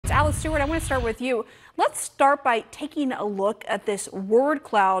Alice Stewart, I want to start with you. Let's start by taking a look at this word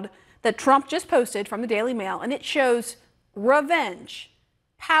cloud that Trump just posted from the Daily Mail, and it shows revenge,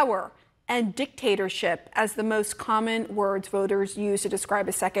 power, and dictatorship as the most common words voters use to describe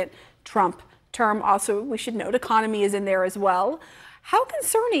a second Trump term. Also, we should note economy is in there as well. How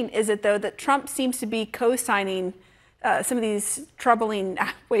concerning is it, though, that Trump seems to be co-signing some of these troubling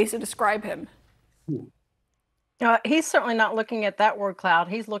ways to describe him? He's certainly not looking at that word cloud.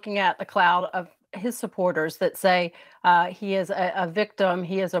 He's looking at the cloud of his supporters that say he is a victim,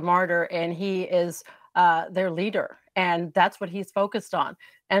 he is a martyr, and he is their leader. And that's what he's focused on.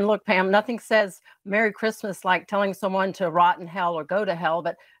 And look, Pam, nothing says Merry Christmas like telling someone to rot in hell or go to hell.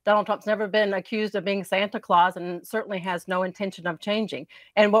 But Donald Trump's never been accused of being Santa Claus and certainly has no intention of changing.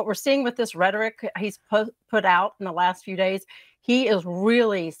 And what we're seeing with this rhetoric he's put out in the last few days, he is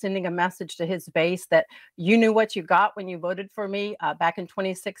really sending a message to his base that you knew what you got when you voted for me back in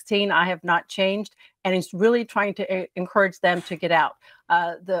 2016. I have not changed. And he's really trying to encourage them to get out.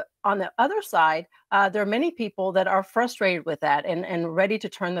 On the other side, there are many people that are frustrated with that and ready to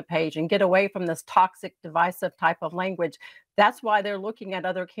turn the page and get away from this toxic, divisive type of language. That's why they're looking at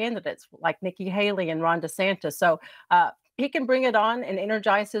other candidates like Nikki Haley and Ron DeSantis. So he can bring it on and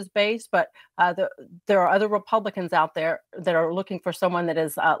energize his base, but there are other Republicans out there that are looking for someone that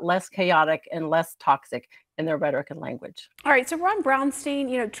is less chaotic and less toxic in their rhetoric and language. All right, so Ron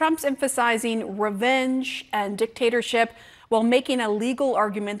Brownstein, Trump's emphasizing revenge and dictatorship while making a legal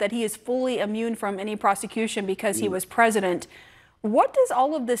argument that he is fully immune from any prosecution because he was president. What does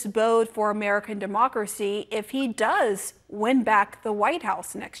all of this bode for American democracy if he does win back the White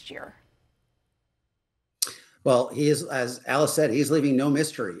House next year? Well, he is, as Alice said, he's leaving no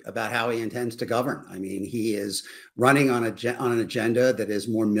mystery about how he intends to govern. I mean, he is running on an agenda that is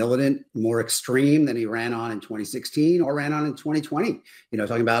more militant, more extreme than he ran on in 2016 or ran on in 2020.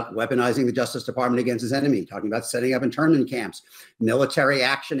 Talking about weaponizing the Justice Department against his enemy, talking about setting up internment camps, military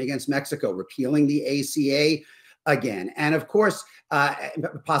action against Mexico, repealing the ACA again. And of course,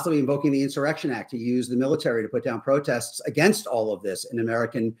 possibly invoking the Insurrection Act to use the military to put down protests against all of this in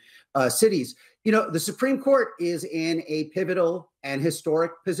American cities. The Supreme Court is in a pivotal and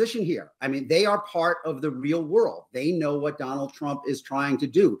historic position here. I mean, they are part of the real world. They know what Donald Trump is trying to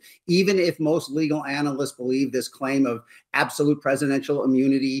do. Even if most legal analysts believe this claim of absolute presidential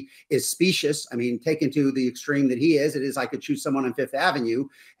immunity is specious, I mean, taken to the extreme that he is, it is I could shoot someone on Fifth Avenue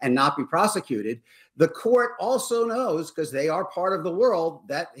and not be prosecuted. The court also knows, because they are part of the world,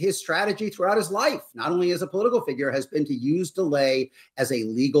 that his strategy throughout his life, not only as a political figure, has been to use delay as a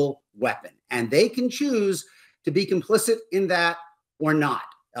legal weapon. And they can choose to be complicit in that or not.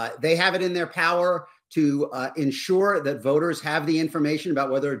 They have it in their power to ensure that voters have the information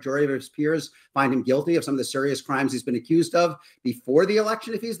about whether a jury of his peers find him guilty of some of the serious crimes he's been accused of before the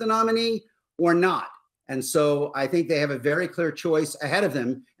election, if he's the nominee, or not. And so I think they have a very clear choice ahead of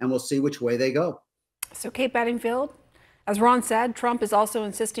them, and we'll see which way they go. So Kate Bedingfield, as Ron said, Trump is also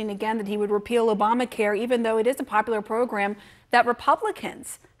insisting again that he would repeal Obamacare, even though it is a popular program that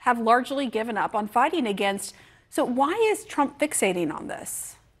Republicans have largely given up on fighting against. So why is Trump fixating on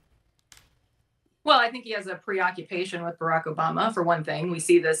this? Well, I think he has a preoccupation with Barack Obama, for one thing. We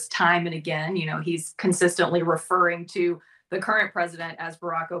see this time and again. He's consistently referring to the current president as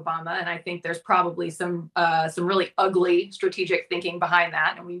Barack Obama. And I think there's probably some really ugly strategic thinking behind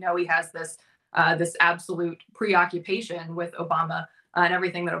that. And we know he has this absolute preoccupation with Obama and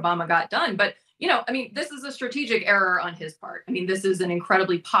everything that Obama got done. But, this is a strategic error on his part. I mean, this is an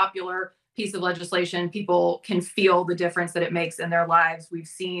incredibly popular piece of legislation. People can feel the difference that it makes in their lives. We've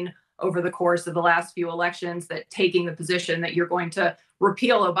seen over the course of the last few elections that taking the position that you're going to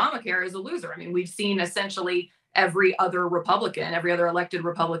repeal Obamacare is a loser. I mean, we've seen essentially every other elected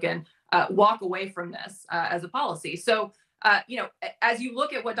Republican walk away from this as a policy. So, as you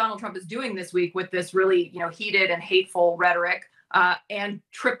look at what Donald Trump is doing this week with this really, heated and hateful rhetoric and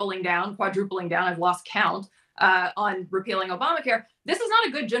quadrupling down, I've lost count, on repealing Obamacare, this is not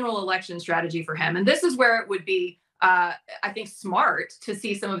a good general election strategy for him. And this is where it would be, I think, smart to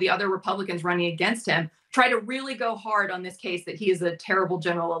see some of the other Republicans running against him try to really go hard on this case that he is a terrible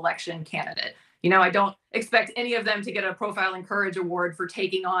general election candidate. I don't expect any of them to get a Profile in Courage award for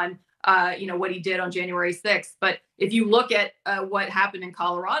taking on what he did on January 6th. But if you look at what happened in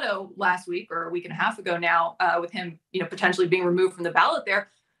Colorado last week or a week and a half ago now, with him, potentially being removed from the ballot there,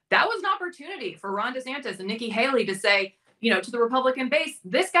 that was an opportunity for Ron DeSantis and Nikki Haley to say, to the Republican base,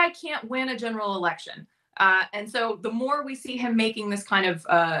 this guy can't win a general election. And so the more we see him making this kind of,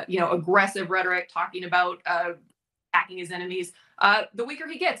 aggressive rhetoric, talking about attacking his enemies, the weaker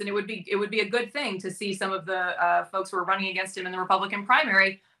he gets. And it would be a good thing to see some of the folks who are running against him in the Republican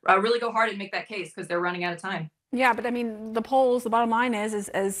primary really go hard and make that case because they're running out of time. Yeah, but I mean, the polls, the bottom line is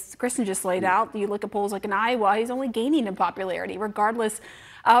as Kristen just laid out, you look at polls like in Iowa, he's only gaining in popularity, regardless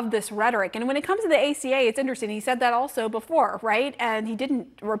of this rhetoric. And when it comes to the ACA, it's interesting. He said that also before, right? And he didn't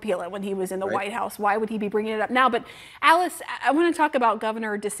repeal it when he was in the White House. Why would he be bringing it up now? But Alice, I want to talk about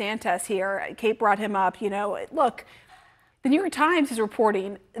Governor DeSantis here. Kate brought him up. You know, look, the New York Times is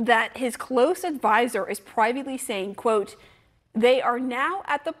reporting that his close advisor is privately saying, quote, they are now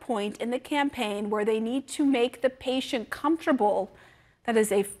at the point in the campaign where they need to make the patient comfortable. That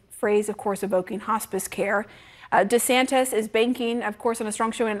is a phrase, of course, evoking hospice care. DeSantis is banking, of course, on a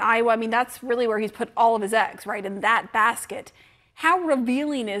strong showing in Iowa. I mean, that's really where he's put all of his eggs, right, in that basket. How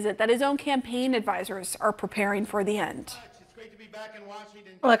revealing is it that his own campaign advisors are preparing for the end?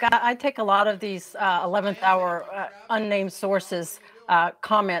 Look, I take a lot of these 11th hour unnamed sources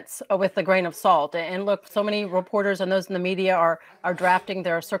comments with a grain of salt. And look, so many reporters and those in the media are drafting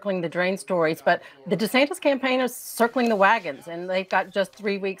their circling the drain stories. But the DeSantis campaign is circling the wagons, and they've got just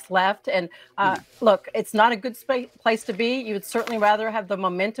 3 weeks left. And look, it's not a good place to be. You would certainly rather have the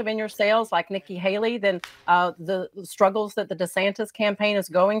momentum in your sales like Nikki Haley than the struggles that the DeSantis campaign is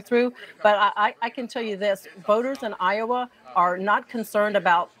going through. But I can tell you this, voters in Iowa are not concerned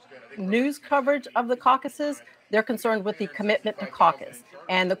about news coverage of the caucuses. They're concerned with the commitment to caucus.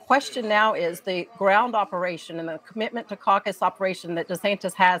 And the question now is the ground operation and the commitment to caucus operation that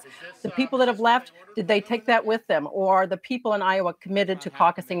DeSantis has. The people that have left, did they take that with them? Or are the people in Iowa committed to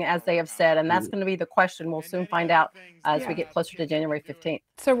caucusing as they have said? And that's going to be the question we'll soon find out as we get closer to January 15th.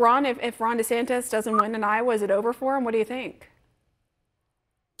 So, Ron, if Ron DeSantis doesn't win in Iowa, is it over for him? What do you think?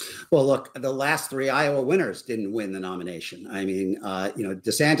 Well, look, the last 3 Iowa winners didn't win the nomination. I mean, you know,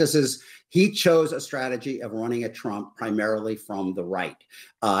 he chose a strategy of running at Trump primarily from the right.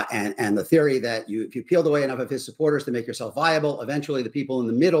 And the theory that if you peeled away enough of his supporters to make yourself viable, eventually the people in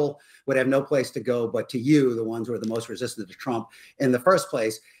the middle would have no place to go but to you, the ones who are the most resistant to Trump in the first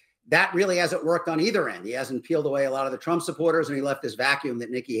place. That really hasn't worked on either end. He hasn't peeled away a lot of the Trump supporters, and he left this vacuum that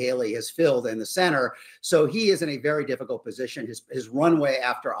Nikki Haley has filled in the center. So he is in a very difficult position. His runway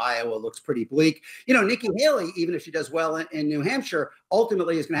after Iowa looks pretty bleak. You know, Nikki Haley, even if she does well in New Hampshire,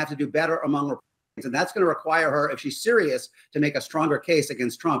 ultimately is going to have to do better among Republicans. And that's going to require her, if she's serious, to make a stronger case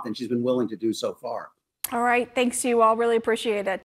against Trump than she's been willing to do so far. All right. Thanks to you all. Really appreciate it.